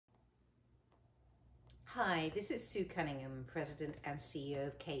Hi, this is Sue Cunningham, President and CEO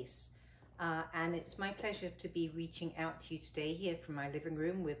of CASE, and it's my pleasure to be reaching out to you today here from my living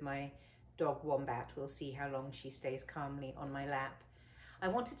room with my dog Wombat. We'll see how long she stays calmly on my lap. I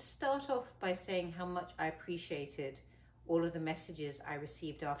wanted to start off by saying how much I appreciated all of the messages I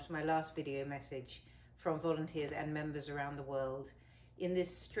received after my last video message from volunteers and members around the world. In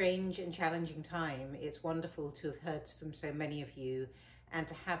this strange and challenging time, it's wonderful to have heard from so many of you and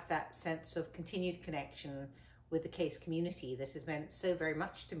to have that sense of continued connection with the CASE community that has meant so very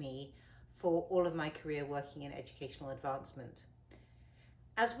much to me for all of my career working in educational advancement.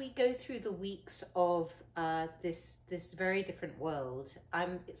 As we go through the weeks of this very different world,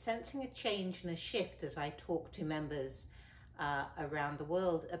 I'm sensing a change and a shift as I talk to members around the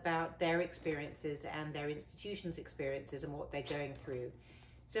world about their experiences and their institutions' experiences and what they're going through.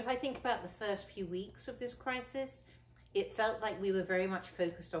 So if I think about the first few weeks of this crisis, it felt like we were very much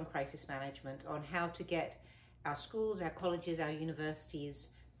focused on crisis management, on how to get our schools, our colleges, our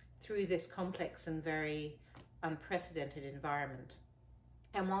universities through this complex and very unprecedented environment.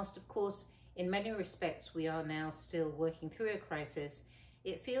 And whilst, of course, in many respects, we are now still working through a crisis,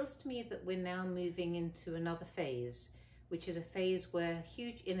 it feels to me that we're now moving into another phase, which is a phase where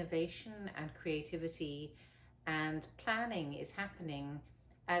huge innovation and creativity and planning is happening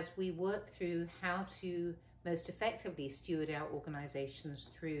as we work through how to most effectively steward our organizations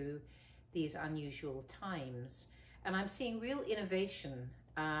through these unusual times. And I'm seeing real innovation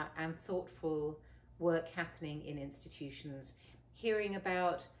and thoughtful work happening in institutions, hearing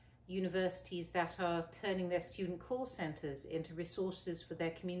about universities that are turning their student call centers into resources for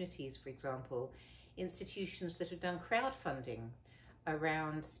their communities, for example, institutions that have done crowdfunding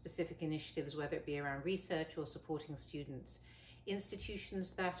around specific initiatives, whether it be around research or supporting students,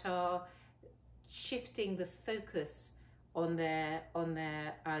 institutions that are shifting the focus on their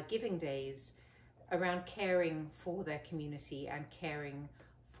giving days around caring for their community and caring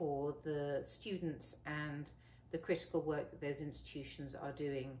for the students and the critical work that those institutions are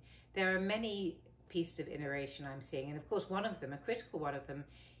doing. There are many pieces of innovation I'm seeing, and of course one of them, a critical one of them,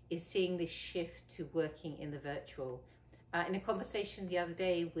 is seeing this shift to working in the virtual. In a conversation the other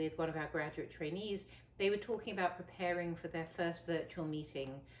day with one of our graduate trainees, they were talking about preparing for their first virtual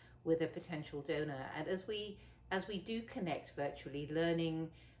meeting with a potential donor. And as we do connect virtually, learning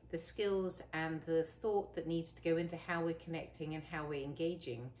the skills and the thought that needs to go into how we're connecting and how we're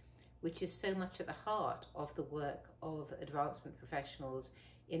engaging, which is so much at the heart of the work of advancement professionals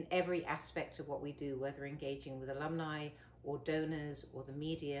in every aspect of what we do, whether engaging with alumni or donors or the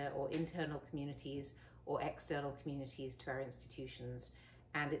media or internal communities or external communities to our institutions.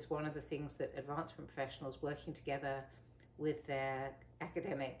 And it's one of the things that advancement professionals working together with their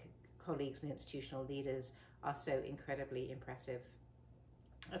academic colleagues and institutional leaders are so incredibly impressive.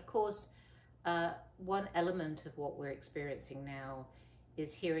 Of course, one element of what we're experiencing now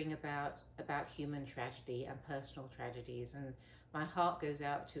is hearing about human tragedy and personal tragedies, and my heart goes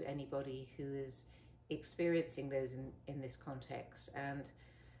out to anybody who is experiencing those in this context. And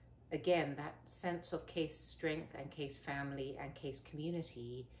again, that sense of CASE strength and CASE family and CASE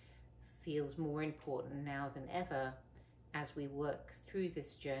community feels more important now than ever as we work through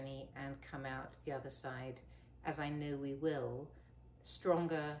this journey and come out the other side, as I know we will,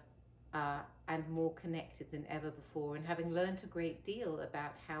 stronger and more connected than ever before, and having learned a great deal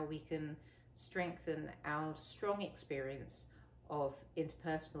about how we can strengthen our strong experience of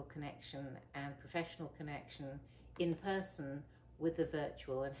interpersonal connection and professional connection in person with the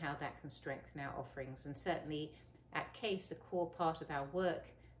virtual, and how that can strengthen our offerings. And certainly at CASE, a core part of our work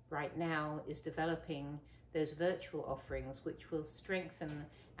right now is developing those virtual offerings, which will strengthen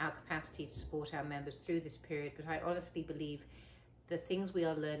our capacity to support our members through this period. But I honestly believe the things we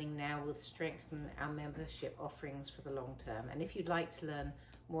are learning now will strengthen our membership offerings for the long term. And if you'd like to learn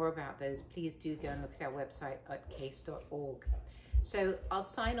more about those, please do go and look at our website at case.org. So I'll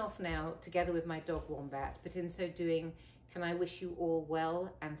sign off now together with my dog Wombat, but in so doing, can I wish you all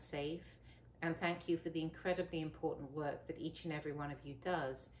well and safe, and thank you for the incredibly important work that each and every one of you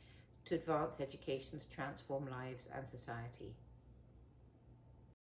does to advance education to transform lives and society.